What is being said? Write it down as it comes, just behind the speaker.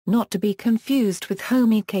not to be confused with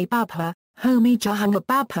Homi K. Bhabha. Homi Jahangir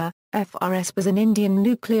Bhabha, FRS, was an Indian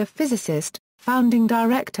nuclear physicist, founding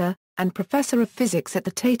director, and professor of physics at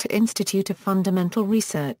the Tata Institute of Fundamental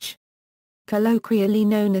Research. Colloquially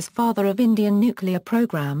known as Father of Indian Nuclear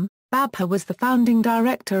Program, Bhabha was the founding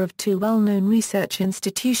director of two well-known research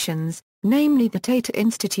institutions, namely the Tata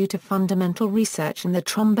Institute of Fundamental Research and the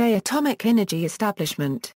Trombay Atomic Energy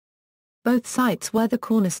Establishment. Both sites were the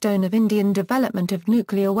cornerstone of Indian development of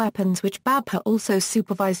nuclear weapons, which Bhabha also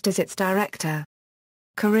supervised as its director.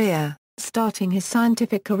 Career: starting his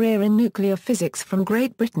scientific career in nuclear physics from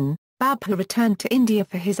Great Britain, Bhabha returned to India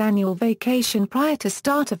for his annual vacation prior to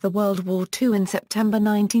start of the World War II in September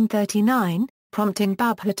 1939, prompting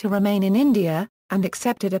Bhabha to remain in India, and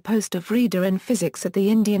accepted a post of reader in physics at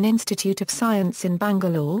the Indian Institute of Science in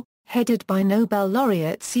Bangalore, headed by Nobel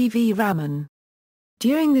laureate C.V. Raman.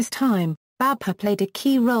 During this time, Bhabha played a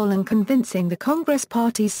key role in convincing the Congress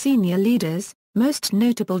Party's senior leaders, most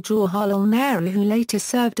notable Jawaharlal Nehru, who later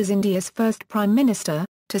served as India's first Prime Minister,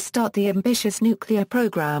 to start the ambitious nuclear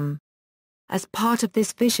program. As part of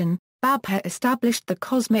this vision, Bhabha established the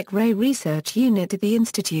Cosmic Ray Research Unit at the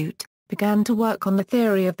Institute, began to work on the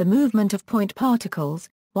theory of the movement of point particles,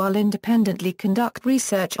 while independently conduct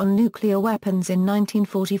research on nuclear weapons in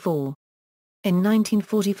 1944. In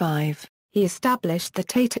 1945, he established the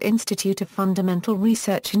Tata Institute of Fundamental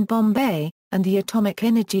Research in Bombay, and the Atomic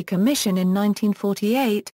Energy Commission in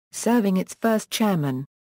 1948, serving its first chairman.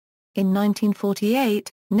 In 1948,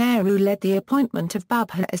 Nehru led the appointment of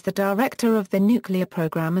Bhabha as the director of the nuclear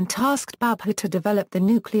program and tasked Bhabha to develop the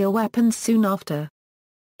nuclear weapons soon after.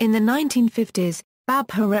 In the 1950s,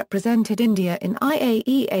 Bhabha represented India in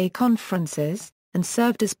IAEA conferences, and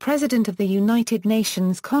served as president of the United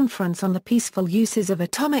Nations Conference on the Peaceful Uses of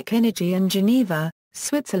Atomic Energy in Geneva,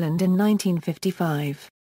 Switzerland in 1955.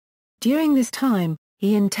 During this time,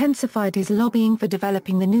 he intensified his lobbying for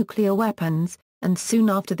developing the nuclear weapons, and soon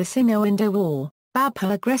after the Sino-Indo War,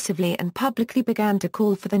 Bhabha aggressively and publicly began to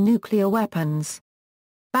call for the nuclear weapons.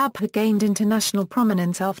 Bhabha gained international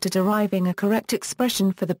prominence after deriving a correct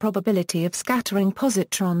expression for the probability of scattering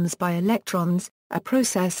positrons by electrons, a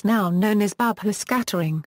process now known as Bhabha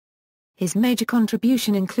scattering. His major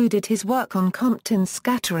contribution included his work on Compton's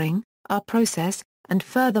scattering, our process, and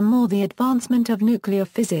furthermore the advancement of nuclear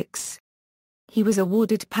physics. He was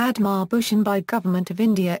awarded Padma Bhushan by Government of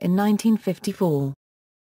India in 1954.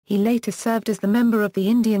 He later served as the member of the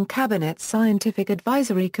Indian Cabinet's Scientific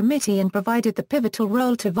Advisory Committee and provided the pivotal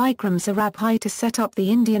role to Vikram Sarabhai to set up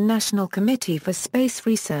the Indian National Committee for Space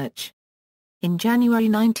Research. In January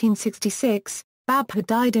 1966, Bhabha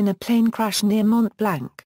died in a plane crash near Mont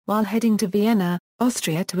Blanc, while heading to Vienna,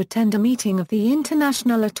 Austria to attend a meeting of the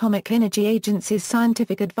International Atomic Energy Agency's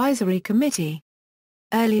Scientific Advisory Committee.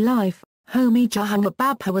 Early life: Homi Jahangir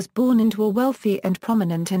Bhabha was born into a wealthy and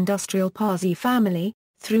prominent industrial Parsi family,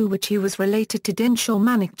 through which he was related to Dinshaw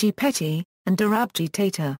Manikji Petty, and Dorabji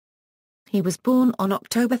Tata. He was born on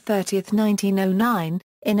October 30, 1909,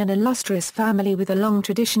 in an illustrious family with a long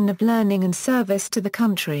tradition of learning and service to the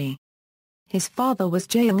country. His father was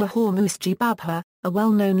Jehangir Homi J. Bhabha, a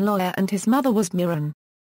well-known lawyer, and his mother was Miran.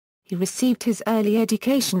 He received his early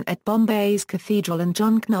education at Bombay's Cathedral and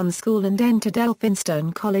Jhangh School and entered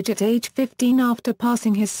Elphinstone College at age 15 after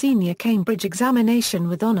passing his senior Cambridge examination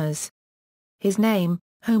with honours. His name,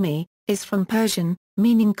 Homi, is from Persian,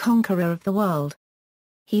 meaning conqueror of the world.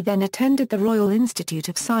 He then attended the Royal Institute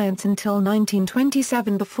of Science until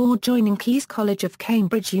 1927 before joining Caius College of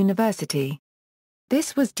Cambridge University.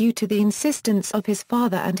 This was due to the insistence of his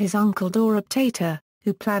father and his uncle Dorab Tata,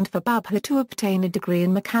 who planned for Bhabha to obtain a degree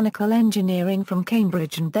in mechanical engineering from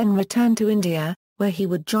Cambridge and then return to India, where he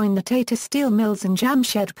would join the Tata Steel Mills in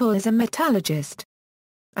Jamshedpur as a metallurgist.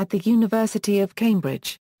 At the University of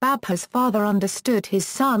Cambridge, Bhabha's father understood his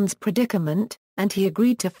son's predicament, and he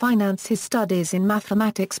agreed to finance his studies in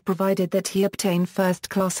mathematics provided that he obtain first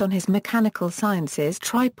class on his mechanical sciences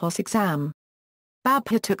Tripos exam.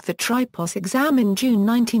 Bhabha took the Tripos exam in June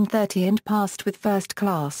 1930 and passed with first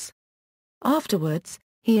class. Afterwards,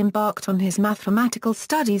 he embarked on his mathematical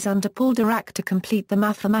studies under Paul Dirac to complete the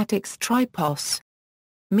mathematics Tripos.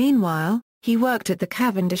 Meanwhile, he worked at the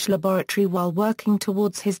Cavendish Laboratory while working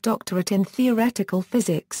towards his doctorate in theoretical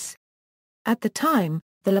physics. At the time,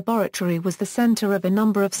 the laboratory was the center of a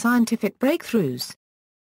number of scientific breakthroughs.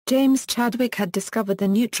 James Chadwick had discovered the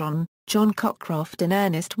neutron, John Cockcroft and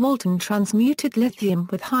Ernest Walton transmuted lithium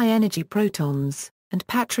with high-energy protons, and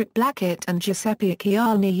Patrick Blackett and Giuseppe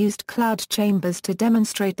Chialini used cloud chambers to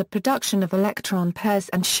demonstrate the production of electron pairs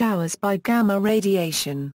and showers by gamma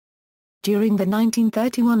radiation. During the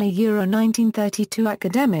 1931–1932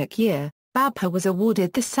 academic year, Bhabha was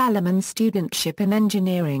awarded the Salomon Studentship in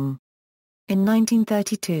Engineering. In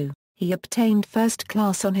 1932, he obtained first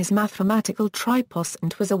class on his mathematical tripos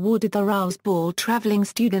and was awarded the Rouse Ball Traveling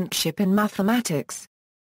Studentship in Mathematics.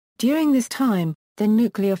 During this time, the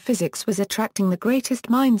nuclear physics was attracting the greatest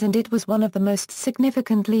minds and it was one of the most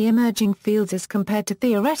significantly emerging fields as compared to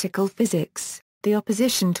theoretical physics. The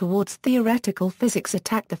opposition towards theoretical physics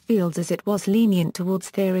attacked the fields as it was lenient towards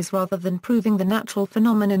theories rather than proving the natural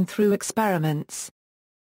phenomenon through experiments.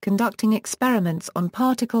 Conducting experiments on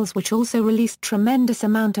particles which also released tremendous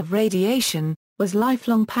amount of radiation, was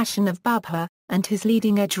lifelong passion of Bhabha, and his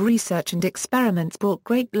leading-edge research and experiments brought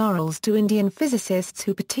great laurels to Indian physicists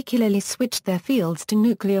who particularly switched their fields to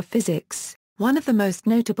nuclear physics, one of the most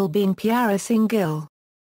notable being Pyara Singh Gill.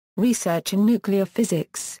 Research in nuclear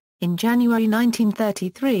physics. In January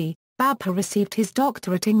 1933, Bhabha received his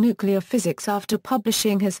doctorate in nuclear physics after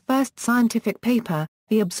publishing his first scientific paper,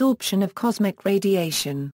 The Absorption of Cosmic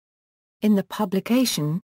Radiation. In the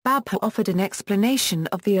publication, Bhabha offered an explanation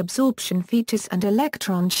of the absorption features and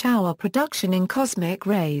electron shower production in cosmic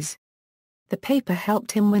rays. The paper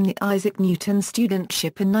helped him win the Isaac Newton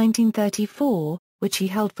Studentship in 1934, which he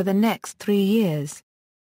held for the next 3 years.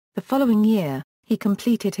 The following year, he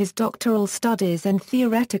completed his doctoral studies in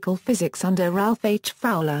theoretical physics under Ralph H.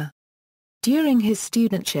 Fowler. During his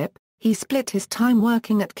studentship, he split his time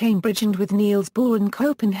working at Cambridge and with Niels Bohr in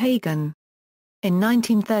Copenhagen. In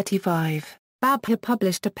 1935, Bhabha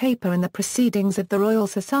published a paper in the Proceedings of the Royal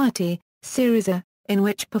Society, Series A, in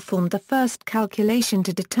which performed the first calculation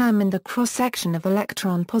to determine the cross-section of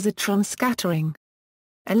electron-positron scattering.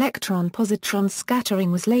 Electron-positron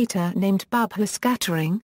scattering was later named Bhabha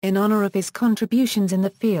scattering, in honor of his contributions in the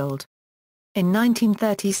field. In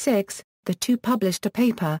 1936, the two published a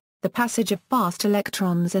paper, The Passage of Fast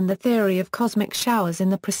Electrons and the Theory of Cosmic Showers in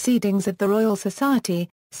the Proceedings of the Royal Society,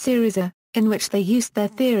 Series A, in which they used their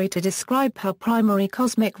theory to describe how primary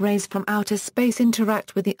cosmic rays from outer space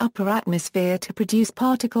interact with the upper atmosphere to produce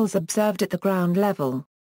particles observed at the ground level.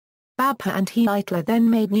 Bhabha and Heitler then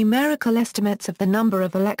made numerical estimates of the number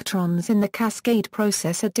of electrons in the cascade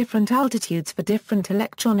process at different altitudes for different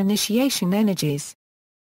electron initiation energies.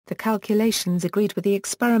 The calculations agreed with the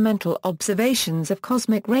experimental observations of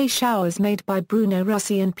cosmic ray showers made by Bruno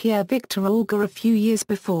Rossi and Pierre-Victor Auger a few years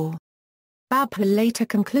before. Bhabha later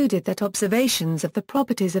concluded that observations of the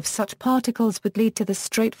properties of such particles would lead to the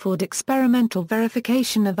straightforward experimental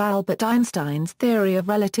verification of Albert Einstein's theory of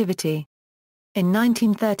relativity. In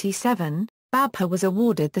 1937, Bhabha was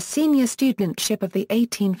awarded the senior studentship of the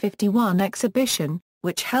 1851 exhibition,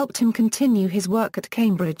 which helped him continue his work at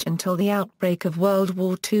Cambridge until the outbreak of World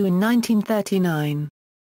War II in 1939.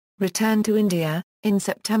 Returned to India. In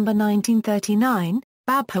September 1939,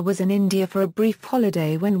 Bhabha was in India for a brief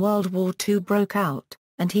holiday when World War II broke out,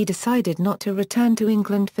 and he decided not to return to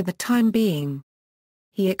England for the time being.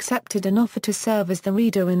 He accepted an offer to serve as the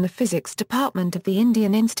reader in the physics department of the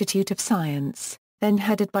Indian Institute of Science, then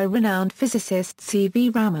headed by renowned physicist C. V.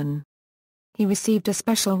 Raman. He received a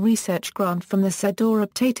special research grant from the Sir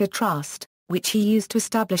Dorab Tata Trust, which he used to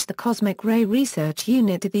establish the Cosmic Ray Research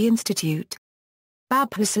Unit at the Institute.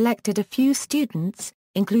 Bhabha selected a few students,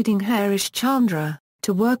 including Harish Chandra,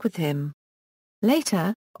 to work with him.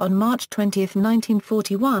 Later, on March 20,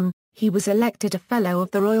 1941, he was elected a Fellow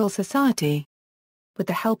of the Royal Society. With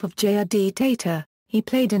the help of J.R.D. Tata, he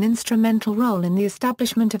played an instrumental role in the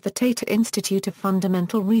establishment of the Tata Institute of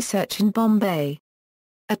Fundamental Research in Bombay.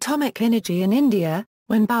 Atomic energy in India.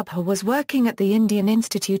 When Bhabha was working at the Indian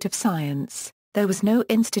Institute of Science, there was no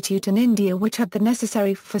institute in India which had the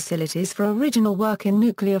necessary facilities for original work in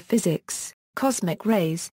nuclear physics, cosmic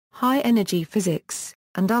rays, high-energy physics,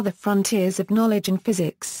 and other frontiers of knowledge in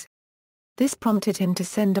physics. This prompted him to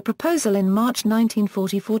send a proposal in March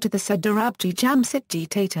 1944 to the Sir Dorabji Jamsetji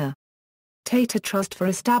Tata Trust for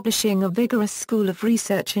establishing a vigorous school of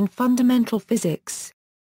research in fundamental physics.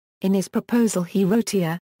 In his proposal he wrote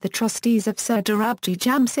here, the trustees of Sir Dorabji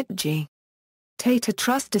Jamsetji Tata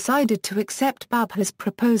Trust decided to accept Bhabha's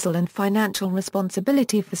proposal and financial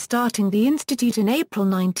responsibility for starting the institute in April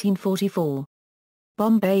 1944.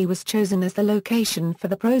 Bombay was chosen as the location for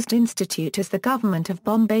the proposed institute as the government of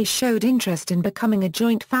Bombay showed interest in becoming a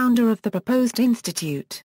joint founder of the proposed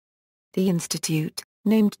institute. The institute,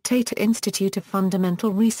 named Tata Institute of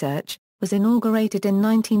Fundamental Research, was inaugurated in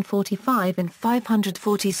 1945 in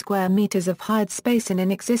 540 square meters of hired space in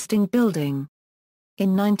an existing building.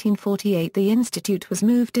 In 1948 the institute was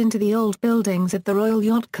moved into the old buildings of the Royal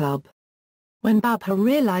Yacht Club. When Bhabha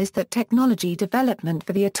realized that technology development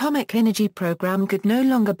for the atomic energy program could no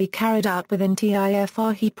longer be carried out within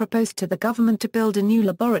TIFR, he proposed to the government to build a new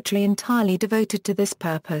laboratory entirely devoted to this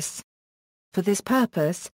purpose. For this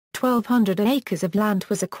purpose, 1,200 acres of land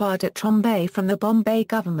was acquired at Trombay from the Bombay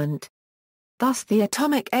government. Thus the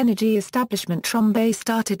Atomic Energy Establishment Trombay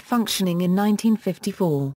started functioning in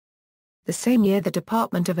 1954. The same year the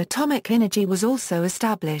Department of Atomic Energy was also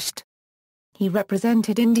established. He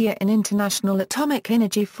represented India in international atomic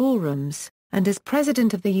energy forums, and as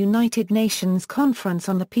President of the United Nations Conference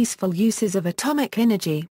on the Peaceful Uses of Atomic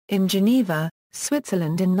Energy, in Geneva,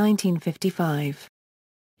 Switzerland in 1955.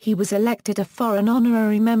 He was elected a foreign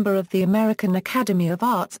honorary member of the American Academy of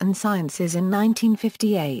Arts and Sciences in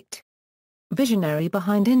 1958. Visionary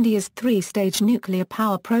behind India's three-stage nuclear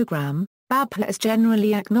power program, Bhabha is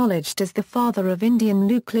generally acknowledged as the father of Indian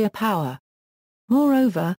nuclear power.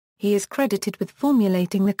 Moreover, he is credited with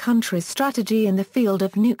formulating the country's strategy in the field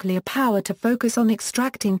of nuclear power to focus on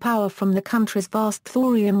extracting power from the country's vast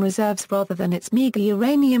thorium reserves rather than its meager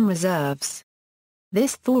uranium reserves.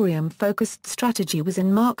 This thorium-focused strategy was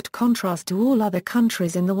in marked contrast to all other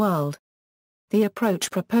countries in the world. The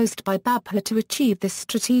approach proposed by Bhabha to achieve this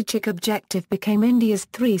strategic objective became India's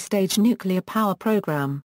three-stage nuclear power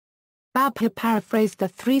program. Bhabha paraphrased the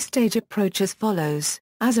three-stage approach as follows: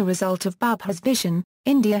 as a result of Bhabha's vision,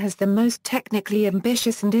 India has the most technically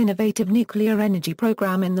ambitious and innovative nuclear energy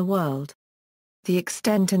program in the world. The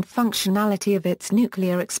extent and functionality of its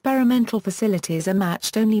nuclear experimental facilities are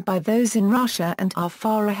matched only by those in Russia and are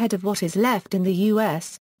far ahead of what is left in the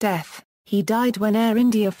U.S. Death. He died when Air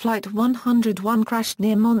India Flight 101 crashed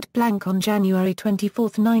near Mont Blanc on January 24,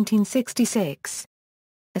 1966.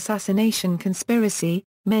 Assassination conspiracy.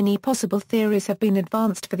 Many possible theories have been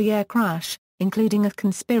advanced for the air crash, including a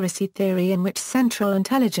conspiracy theory in which Central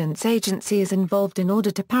Intelligence Agency is involved in order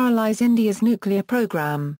to paralyze India's nuclear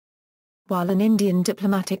program. While an Indian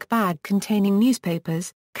diplomatic bag containing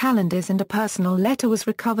newspapers, calendars and a personal letter was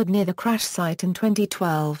recovered near the crash site in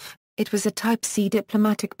 2012, it was a Type C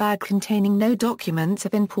diplomatic bag containing no documents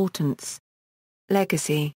of importance.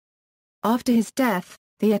 Legacy. After his death,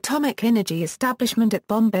 the Atomic Energy Establishment at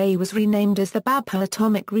Bombay was renamed as the Bhabha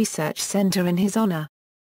Atomic Research Centre in his honour.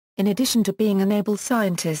 In addition to being an able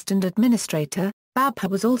scientist and administrator, Bhabha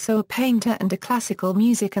was also a painter and a classical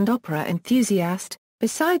music and opera enthusiast,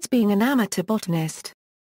 besides being an amateur botanist.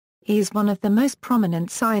 He is one of the most prominent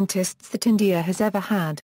scientists that India has ever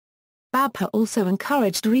had. Bhabha also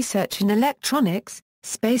encouraged research in electronics,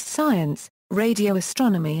 space science, radio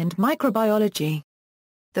astronomy and microbiology.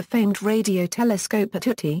 The famed radio telescope at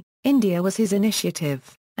Uti, India was his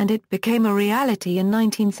initiative, and it became a reality in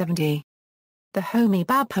 1970. The Homi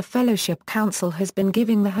Bhabha Fellowship Council has been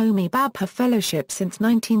giving the Homi Bhabha Fellowship since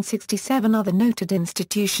 1967. Other noted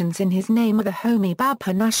institutions in his name are the Homi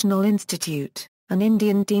Bhabha National Institute, an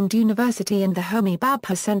Indian-deemed university, and the Homi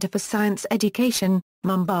Bhabha Centre for Science Education,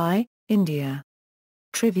 Mumbai, India.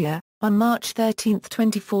 Trivia. On March 13,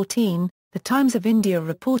 2014, The Times of India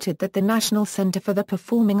reported that the National Centre for the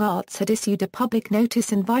Performing Arts had issued a public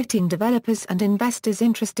notice inviting developers and investors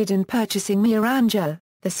interested in purchasing Miranjal,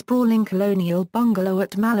 the sprawling colonial bungalow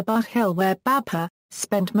at Malabar Hill where Bhabha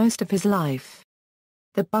spent most of his life.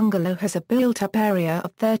 The bungalow has a built-up area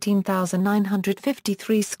of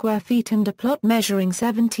 13,953 square feet and a plot measuring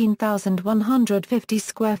 17,150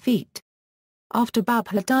 square feet. After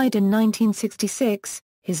Bhabha died in 1966,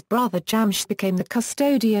 his brother Jamsh became the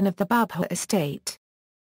custodian of the Bhabha estate.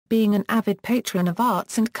 Being an avid patron of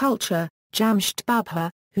arts and culture, Jamshed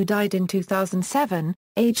Bhabha, who died in 2007,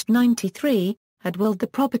 aged 93, had willed the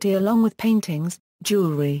property along with paintings,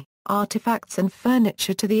 jewelry, artifacts and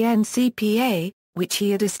furniture to the NCPA, which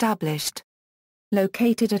he had established.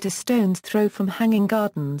 Located at a stone's throw from Hanging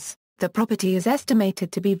Gardens, the property is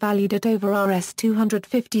estimated to be valued at over Rs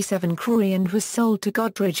 257 crore and was sold to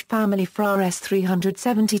Godrej family for Rs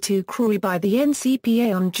 372 crore by the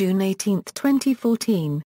NCPA on June 18,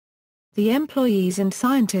 2014. The employees and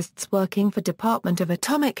scientists working for Department of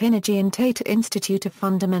Atomic Energy and Tata Institute of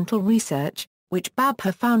Fundamental Research, which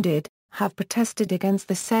Bhabha founded, have protested against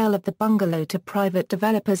the sale of the bungalow to private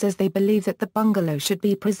developers as they believe that the bungalow should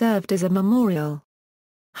be preserved as a memorial.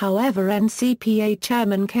 However, NCPA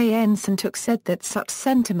Chairman K. N. Santuk said that such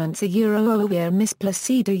sentiments are misplaced.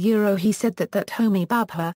 He said that Homi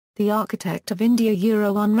Bhabha, the architect of India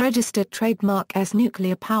unregistered trademark S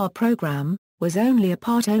nuclear power program, was only a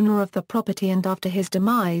part owner of the property, and after his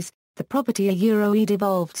demise, the property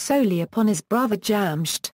devolved solely upon his brother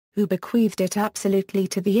Jamshed, who bequeathed it absolutely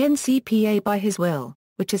to the NCPA by his will,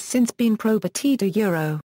 which has since been probated.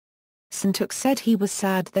 Santuk said he was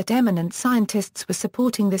sad that eminent scientists were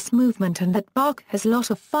supporting this movement and that Bhabha has lot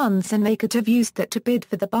of funds and they could have used that to bid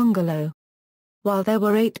for the bungalow. While there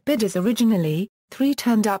were 8 bidders originally, 3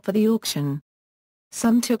 turned up for the auction.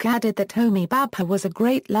 Suntuk added that Homi Bhabha was a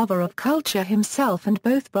great lover of culture himself and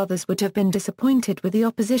both brothers would have been disappointed with the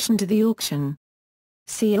opposition to the auction.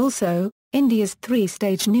 See also, India's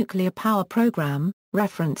three-stage nuclear power program,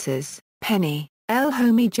 references, Penny, L.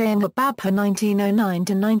 Homi Jahangir Bhabha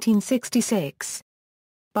 1909–1966.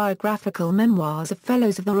 Biographical Memoirs of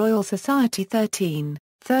Fellows of the Royal Society 13,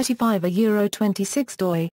 35 Euro 26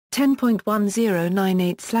 doi,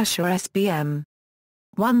 10.1098/SBM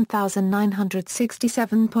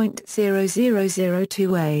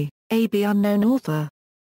 1967.0002a, AB Unknown author.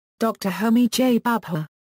 Dr. Homi J. Bhabha.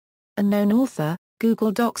 Unknown author,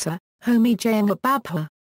 Google Docs. Homi Jahangir Bhabha.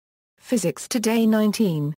 Physics Today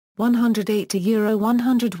 19, 108 Euro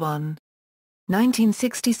 101.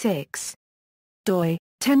 1966. doi,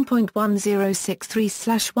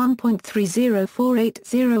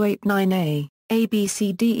 10.1063/1.3048089a,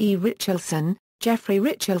 ABCDE Richelson, Jeffrey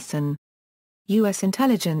Richelson. U.S.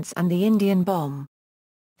 Intelligence and the Indian Bomb.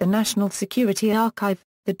 The National Security Archive,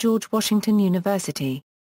 the George Washington University.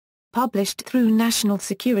 Published through National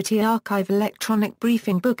Security Archive Electronic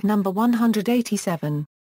Briefing Book No. 187.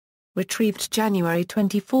 Retrieved January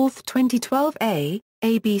 24, 2012 a,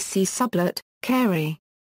 ABC Sublette, Carey.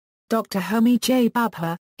 Dr. Homi J.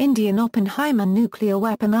 Bhabha, Indian Oppenheimer Nuclear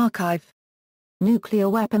Weapon Archive. Nuclear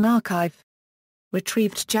Weapon Archive.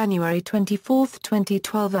 Retrieved January 24,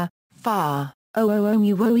 2012 a, FAR,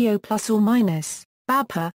 000MUOEO ±,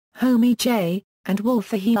 Bhabha, Homi J., and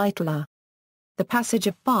Wolfgang Eitler. The Passage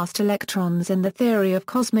of Fast Electrons and the Theory of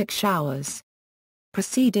Cosmic Showers.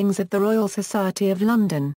 Proceedings of the Royal Society of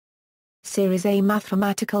London. Series A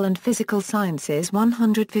Mathematical and Physical Sciences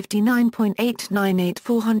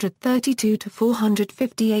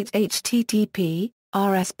 159.898-432-458 http,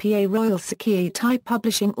 RSPA Royal Society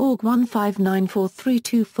Publishing Org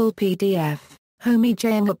 159432 Full PDF, Homi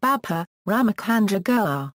Jahangir Bhabha, Ramachandra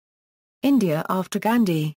Goa. India After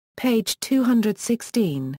Gandhi, page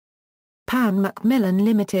 216. Pan Macmillan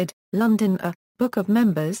Limited, London A, Book of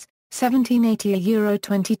Members, 1780 Euro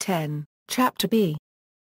 2010, Chapter B.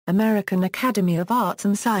 American Academy of Arts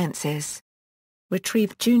and Sciences.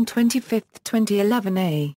 Retrieved June 25, 2011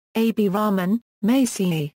 a, A.B. Raman,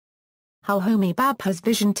 Macy. How Homi Bhabha's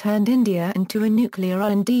vision turned India into a nuclear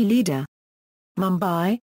R&D leader.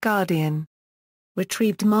 Mumbai, Guardian.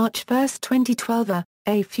 Retrieved March 1, 2012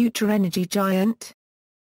 a Future Energy Giant.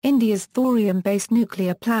 India's thorium-based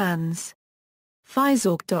nuclear plans.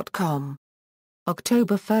 Physicist.com.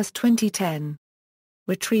 October 1, 2010.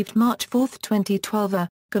 Retrieved March 4, 2012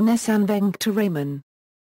 Ganesan Venkataraman.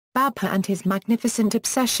 Bhabha and His Magnificent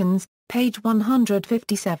Obsessions, page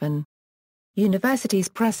 157. Universities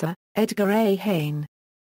Press. Edgar A. Hayne.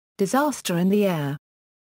 Disaster in the Air.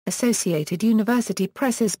 Associated University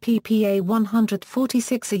Presses PPA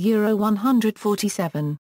 146 Euro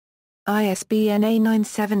 147. ISBN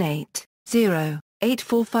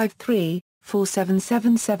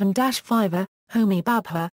A978-0-8453-4777-5 Homi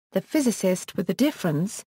Bhabha, The Physicist with a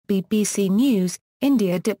Difference, BBC News,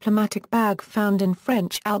 India diplomatic bag found in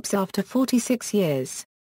French Alps after 46 years.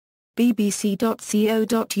 bbc.co.uk.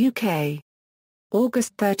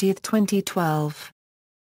 August 30, 2012.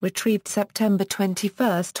 Retrieved September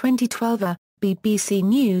 21, 2012 BBC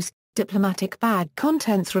News, diplomatic bag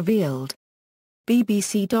contents revealed.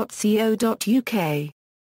 bbc.co.uk.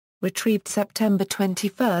 Retrieved September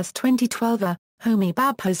 21, 2012 Homi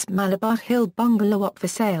Bhabha's Malabar Hill bungalow up for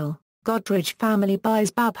sale. Godrej family buys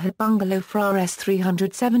Bhabha bungalow for Rs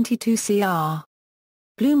 372 crore.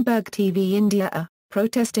 Bloomberg TV India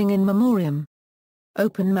protesting in memoriam.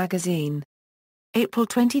 Open Magazine. April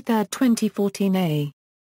 23, 2014 a.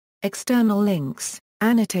 External links,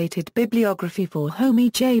 annotated bibliography for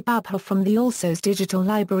Homi J. Bhabha from the ALSO's Digital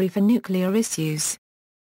Library for Nuclear Issues.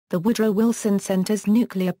 The Woodrow Wilson Center's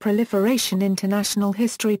Nuclear Proliferation International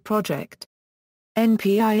History Project.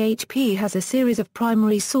 NPIHP has a series of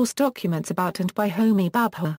primary source documents about and by Homi Bhabha.